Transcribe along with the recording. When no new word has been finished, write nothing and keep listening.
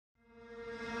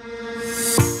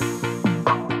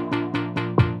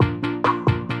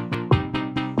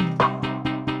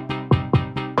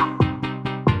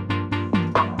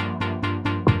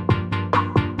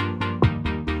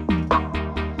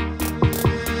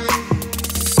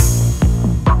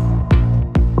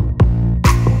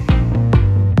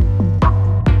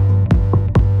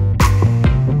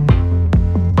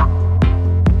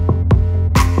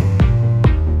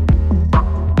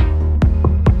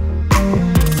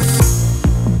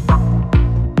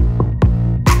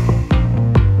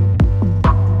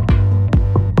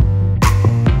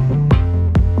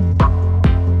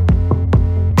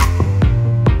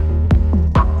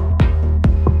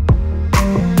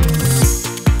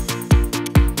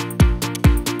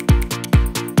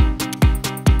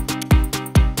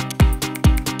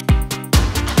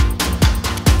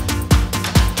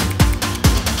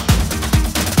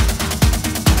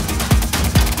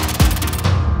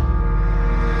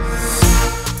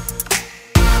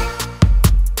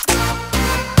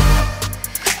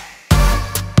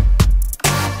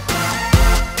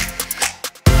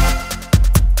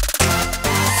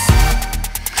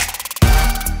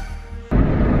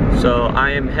So I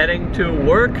am heading to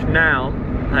work now.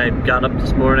 I got up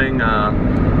this morning,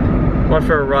 went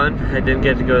for a run. I didn't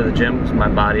get to go to the gym because my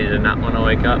body did not want to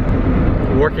wake up.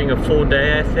 Working a full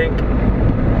day, I think.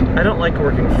 I don't like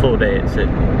working full days.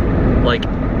 Like,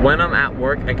 when I'm at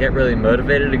work, I get really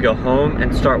motivated to go home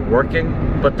and start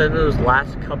working, but then those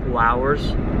last couple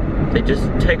hours, they just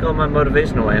take all my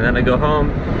motivation away. And then I go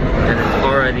home, and it's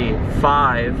already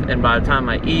 5, and by the time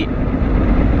I eat,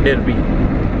 it'll be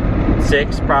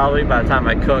 6 probably, by the time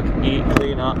I cook, eat,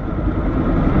 clean up.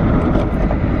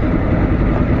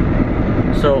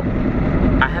 So,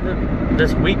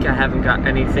 this week I haven't got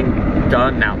anything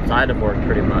done outside of work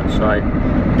pretty much, so I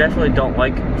definitely don't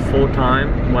like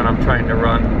full-time when I'm trying to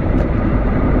run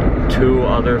 2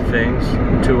 other things,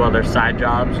 2 other side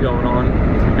jobs going on,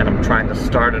 and I'm trying to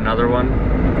start another one.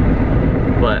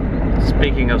 But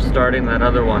speaking of starting that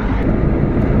other one,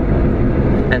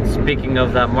 and speaking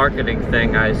of that marketing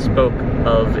thing I spoke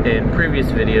of in previous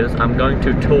videos, I'm going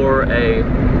to tour a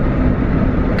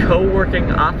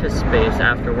co-working office space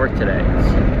after work today.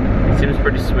 It seems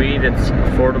pretty sweet, it's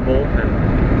affordable,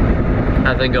 and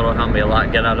I think it'll help me a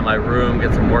lot get out of my room,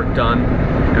 get some work done,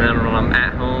 and then when I'm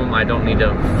at home, I don't need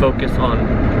to focus on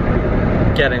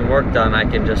getting work done, I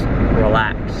can just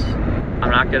relax.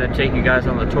 I'm not going to take you guys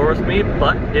on the tour with me,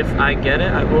 but if I get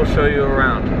it, I will show you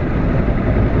around.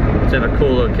 It's in a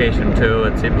cool location too,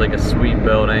 it seems like a sweet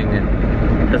building,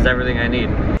 and has everything I need.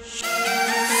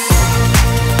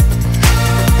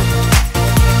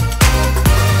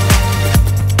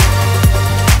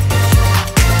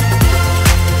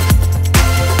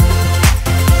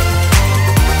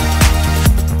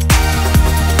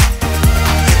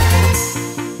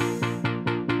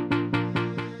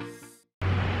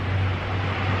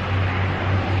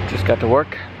 Just got to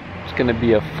work. It's gonna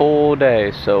be a full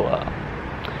day, so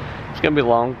it's gonna be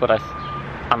long, but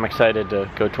I'm excited to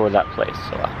go tour that place.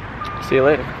 So see you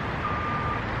later.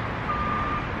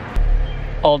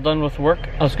 All done with work.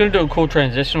 I was gonna do a cool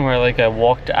transition where I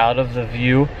walked out of the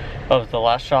view of the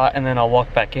last shot and then I'll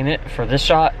walk back in it for this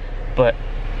shot, but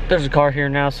there's a car here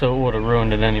now, so it would have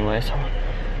ruined it anyway. So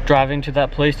driving to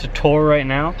that place to tour right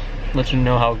now, let you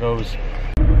know how it goes.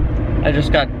 I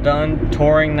just got done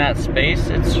touring that space.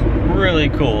 It's really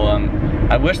cool.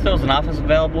 I wish there was an office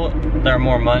available. They're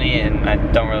more money, and I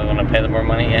don't really want to pay them more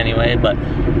money anyway, but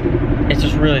it's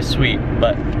just really sweet.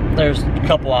 But there's a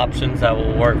couple options that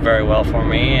will work very well for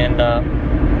me, and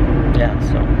yeah,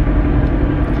 so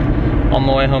on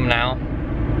my way home now.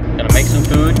 Gonna make some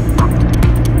food,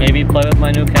 maybe play with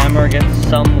my new camera, get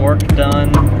some work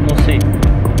done. We'll see.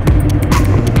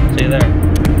 See you there.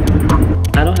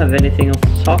 I don't have anything else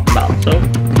to talk about, so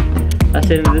that's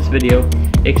the end of this video.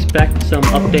 Expect some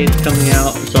updates coming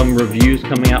out, some reviews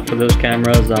coming out for those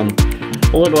cameras. A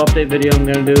little update video I'm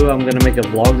gonna do. I'm gonna make a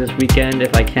vlog this weekend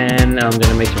if I can. I'm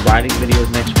gonna make some riding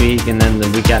videos next week, and then the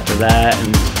week after that,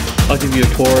 and I'll give you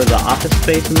a tour of the office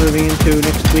space I'm moving into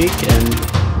next week,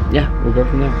 and yeah, we'll go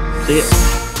from there. See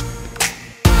ya.